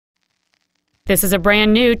This is a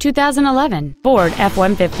brand new 2011 Ford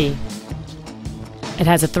F-150. It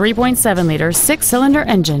has a 3.7-liter 6-cylinder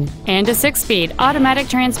engine and a 6-speed automatic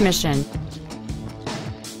transmission.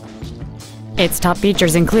 Its top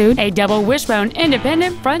features include a double wishbone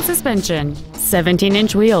independent front suspension,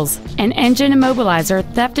 17-inch wheels, an engine immobilizer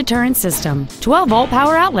theft deterrent system, 12-volt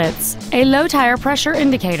power outlets, a low tire pressure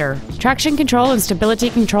indicator, traction control and stability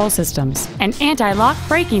control systems, an anti-lock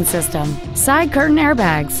braking system, side curtain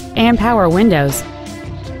airbags, and power windows.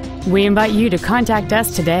 We invite you to contact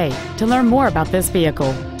us today to learn more about this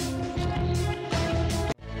vehicle.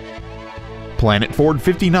 Planet Ford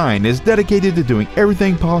 59 is dedicated to doing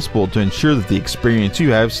everything possible to ensure that the experience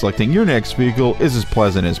you have selecting your next vehicle is as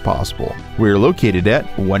pleasant as possible. We are located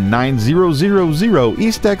at 19000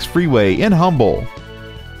 Eastex Freeway in Humble.